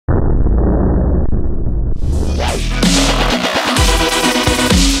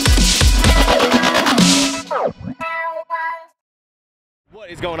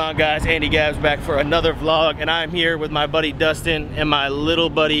going on, guys? Andy Gabbs back for another vlog, and I'm here with my buddy Dustin and my little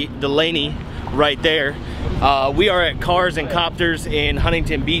buddy Delaney right there. We are at Cars and Copters in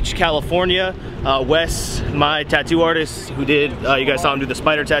Huntington Beach, California. Wes, my tattoo artist, who did, you guys saw him do the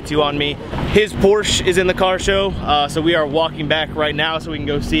spider tattoo on me. His Porsche is in the car show, so we are walking back right now so we can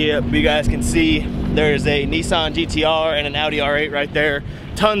go see it. You guys can see there's a Nissan GTR and an Audi R8 right there.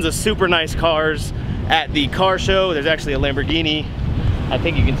 Tons of super nice cars at the car show. There's actually a Lamborghini. I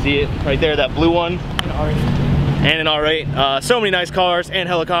think you can see it right there, that blue one. And an R8. So many nice cars and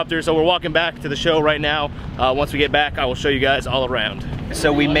helicopters. So we're walking back to the show right now. Once we get back, I will show you guys all around.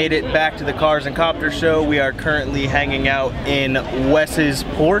 So we made it back to the Cars and Copters show. We are currently hanging out in Wes's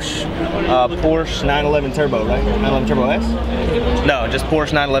Porsche. Porsche 911 Turbo, right? 911 Turbo S? No, just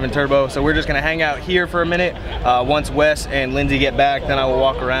Porsche 911 Turbo. So we're just gonna hang out here for a minute. Once Wes and Lindsay get back, then I will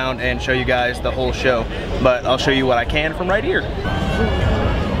walk around and show you guys the whole show. But I'll show you what I can from right here.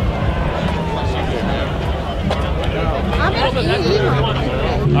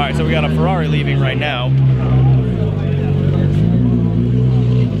 All right, so we got a Ferrari leaving right now.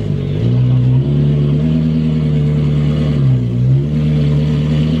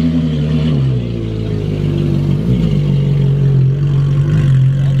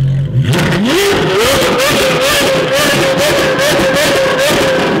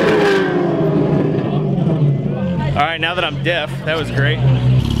 All right, now that I'm deaf, that was great.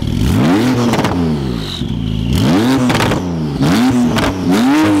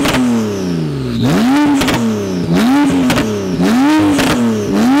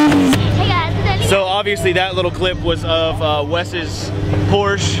 Obviously that little clip was of Wes's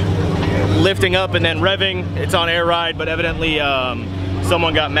Porsche lifting up and then revving. It's on air ride, but evidently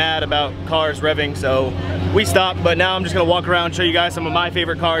someone got mad about cars revving, so we stopped. But now I'm just gonna walk around, show you guys some of my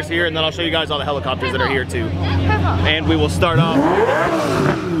favorite cars here, and then I'll show you guys all the helicopters that are here too. And we will start off.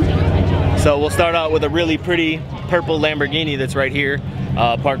 So we'll start out with a really pretty purple Lamborghini that's right here,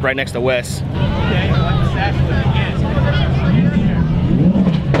 parked right next to Wes.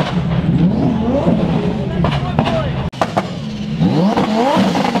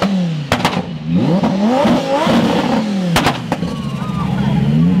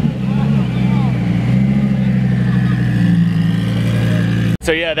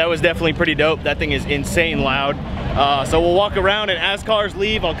 So yeah, that was definitely pretty dope. That thing is insane loud. So we'll walk around, and as cars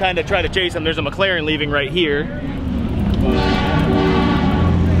leave, I'll kind of try to chase them. There's a McLaren leaving right here.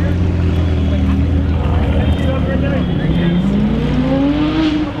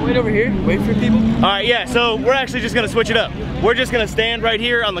 Wait over here, wait for people. All right, yeah, so we're actually just gonna switch it up. We're just gonna stand right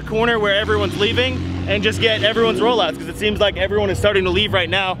here on the corner where everyone's leaving and just get everyone's rollouts, because it seems like everyone is starting to leave right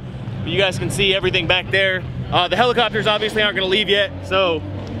now. You guys can see everything back there. The helicopters obviously aren't gonna leave yet, so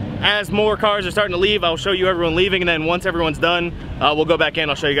as more cars are starting to leave, I'll show you everyone leaving, and then once everyone's done, we'll go back in,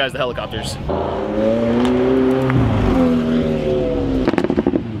 I'll show you guys the helicopters.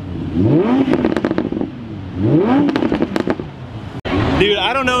 Dude,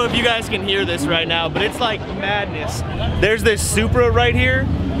 I don't know if you guys can hear this right now, but it's like madness. There's this Supra right here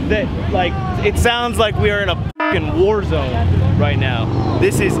that, like, it sounds like we are in a fucking war zone right now.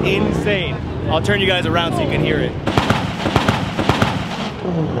 This is insane. I'll turn you guys around so you can hear it.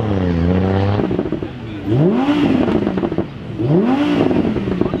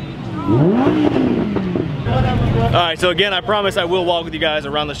 All right, so again, I promise I will walk with you guys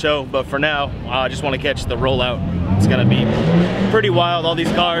around the show, but for now, I just want to catch the rollout. It's gonna be pretty wild. All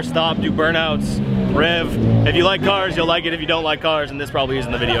these cars stop, do burnouts, rev. If you like cars, you'll like it. If you don't like cars, and this probably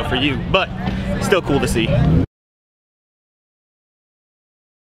isn't the video for you, but still cool to see.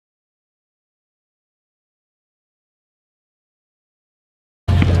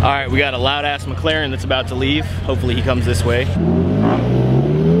 All right, we got a loud ass McLaren that's about to leave. Hopefully he comes this way.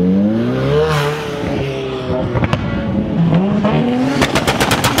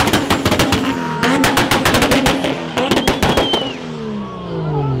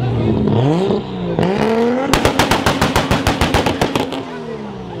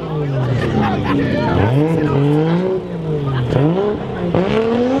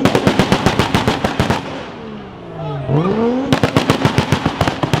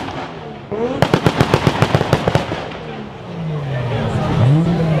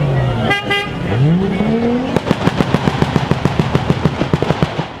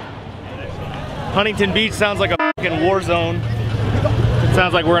 Huntington Beach sounds like a fucking war zone. It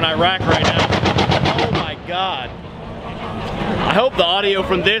sounds like we're in Iraq right now. Oh my God. I hope the audio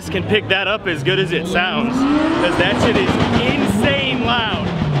from this can pick that up as good as it sounds, because that shit is insane loud.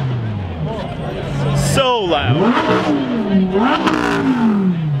 So loud.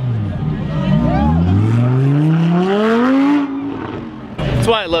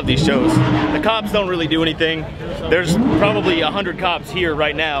 why I love these shows. The cops don't really do anything. There's probably 100 cops here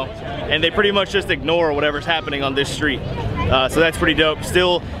right now, and they pretty much just ignore whatever's happening on this street. So that's pretty dope.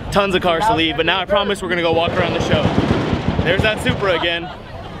 Still tons of cars to leave, but now I promise we're gonna go walk around the show. There's that Supra again.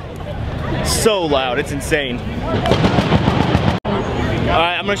 So loud, it's insane. All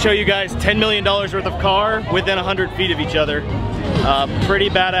right, I'm gonna show you guys $10 million worth of car within 100 feet of each other. Pretty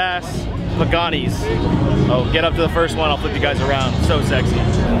badass Paganis. Oh, get up to the first one, I'll flip you guys around. So sexy.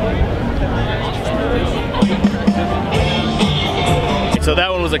 So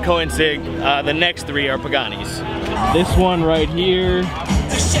that one was a Coinsig. The next three are Paganis. This one right here,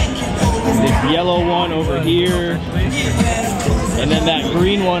 this yellow one over here, and then that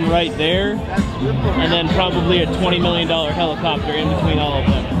green one right there, and then probably a $20 million helicopter in between all of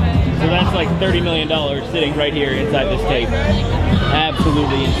them. So that's like $30 million sitting right here inside this tape.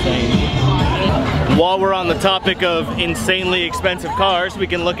 Absolutely insane. While we're on the topic of insanely expensive cars, we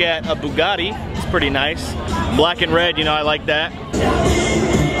can look at a Bugatti. It's pretty nice. Black and red, you know, I like that.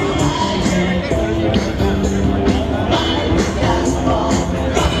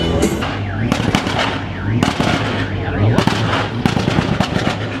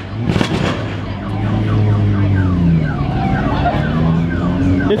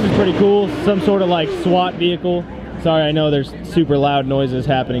 This is pretty cool, some sort of like SWAT vehicle. Sorry, I know there's super loud noises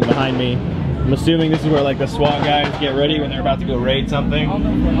happening behind me. I'm assuming this is where like the SWAT guys get ready when they're about to go raid something.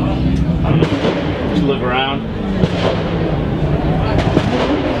 Just look around.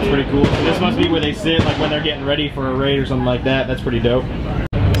 It's pretty cool. So this must be where they sit like when they're getting ready for a raid or something like that. That's pretty dope.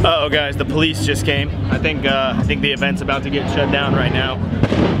 Uh-oh guys, the police just came. I think the event's about to get shut down right now.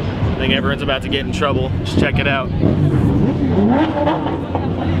 I think everyone's about to get in trouble. Just check it out.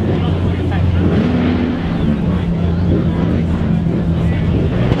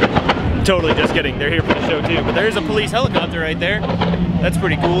 Totally just kidding, they're here for the show too. But there is a police helicopter right there. That's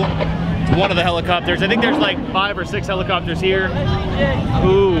pretty cool. It's one of the helicopters. I think there's like 5 or 6 helicopters here.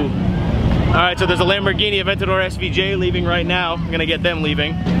 Ooh. All right, so there's a Lamborghini Aventador SVJ leaving right now. I'm gonna get them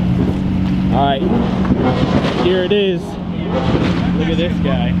leaving. All right, here it is. Look at this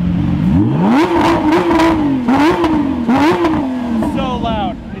guy. So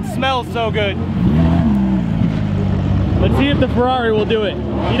loud, it smells so good. Let's see if the Ferrari will do it.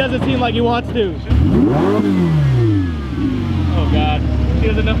 He doesn't seem like he wants to. Oh God, he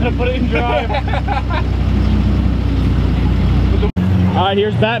doesn't know how to put it in drive. All right,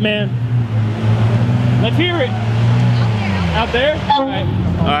 here's Batman. Let's hear it. Out there? All right.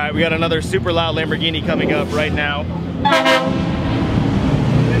 All right, we got another super loud Lamborghini coming up right now.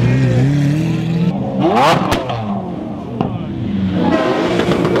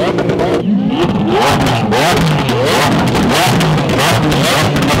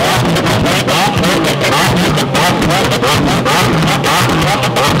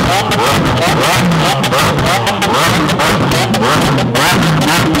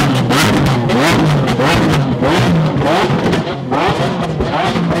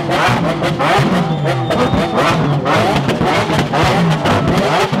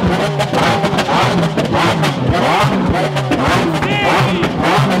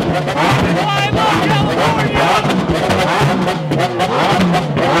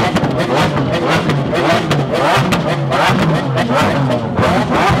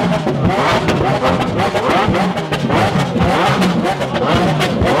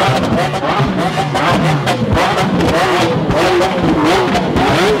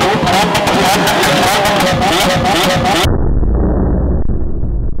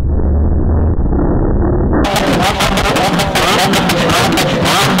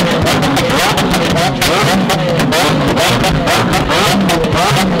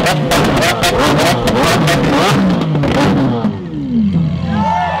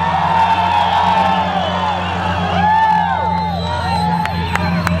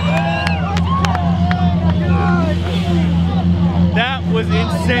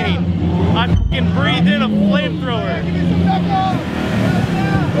 I fucking breathed in a flamethrower.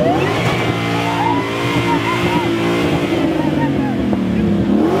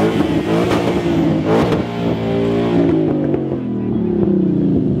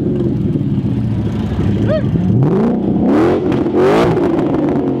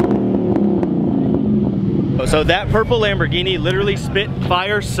 So that purple Lamborghini literally spit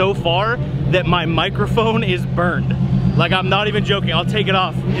fire so far that my microphone is burned. Like, I'm not even joking. I'll take it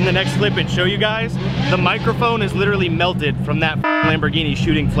off in the next clip and show you guys. The microphone is literally melted from that Lamborghini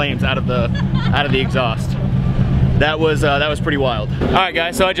shooting flames out of the exhaust. That was pretty wild. All right,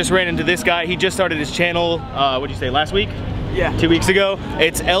 guys. So I just ran into this guy. He just started his channel. What'd you say? Last week? Yeah. 2 weeks ago.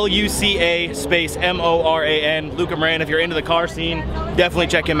 It's Luca space MORAN. Luca Moran. If you're into the car scene, definitely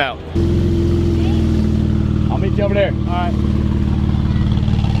check him out. I'll meet you over there. All right.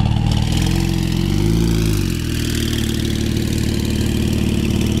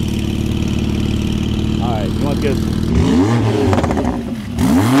 All right, you want to get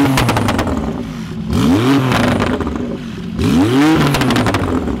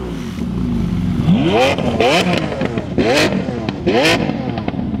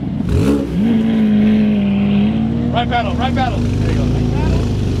right pedal, right pedal. There you go.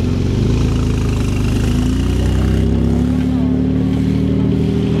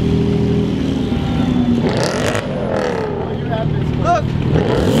 Look.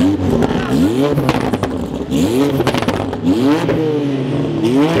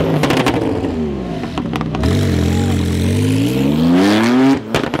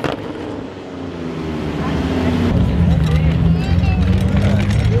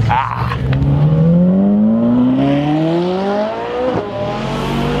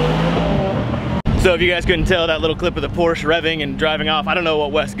 So if you guys couldn't tell, that little clip of the Porsche revving and driving off, I don't know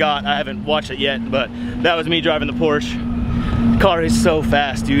what Wes got. I haven't watched it yet, but that was me driving the Porsche. The car is so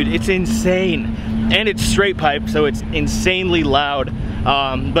fast, dude. It's insane. And it's straight pipe, so it's insanely loud.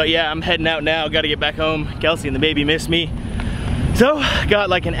 But yeah, I'm heading out now. Got to get back home. Kelsey and the baby miss me. So, got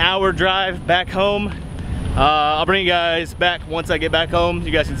like an hour drive back home. I'll bring you guys back once I get back home.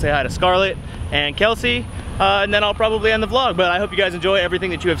 You guys can say hi to Scarlett and Kelsey. And then I'll probably end the vlog, but I hope you guys enjoy everything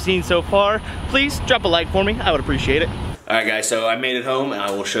that you have seen so far. Please drop a like for me, I would appreciate it. All right guys, so I made it home and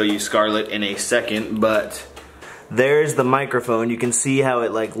I will show you Scarlett in a second, but there's the microphone. You can see how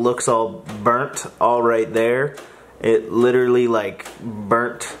it like looks all burnt all right there. It literally like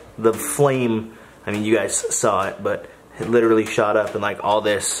burnt the flame. I mean, you guys saw it, but it literally shot up and like all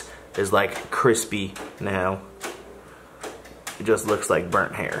this is like crispy now. It just looks like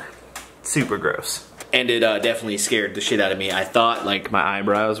burnt hair. Super gross. And it definitely scared the shit out of me. I thought like my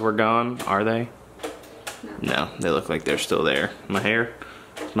eyebrows were gone. Are they? No, they look like they're still there. My hair?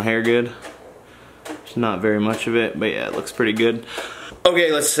 Is my hair good? There's not very much of it, but yeah, it looks pretty good. Okay,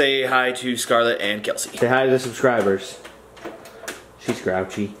 let's say hi to Scarlett and Kelsey. Say hi to the subscribers. She's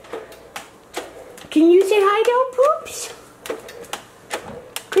grouchy. Can you say hi to poops?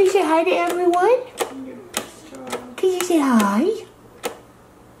 Can you say hi to everyone? Can you say hi?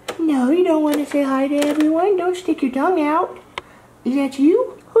 No, you don't want to say hi to everyone. Don't stick your tongue out. Is that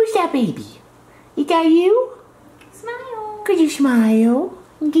you? Who's that baby? Is that you? Smile. Could you smile?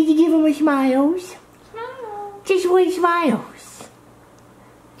 Did you give him a smiles? Smile. Just one smiles.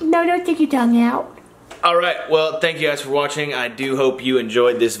 No, don't stick your tongue out. Alright, well, thank you guys for watching. I do hope you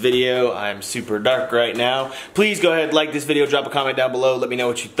enjoyed this video. I'm super dark right now. Please go ahead, like this video, drop a comment down below, let me know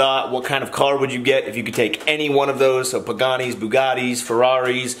what you thought. What kind of car would you get if you could take any one of those? So Paganis, Bugattis,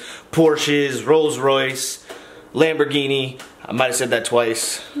 Ferraris, Porsches, Rolls-Royce, Lamborghini. I might have said that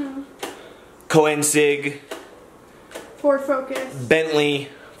twice. No. Koenigsegg. Ford Focus. Bentley.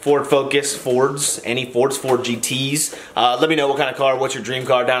 Ford Focus, Fords, any Fords, Ford GTs. Let me know what kind of car, what's your dream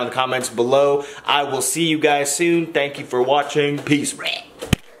car down in the comments below. I will see you guys soon. Thank you for watching. Peace.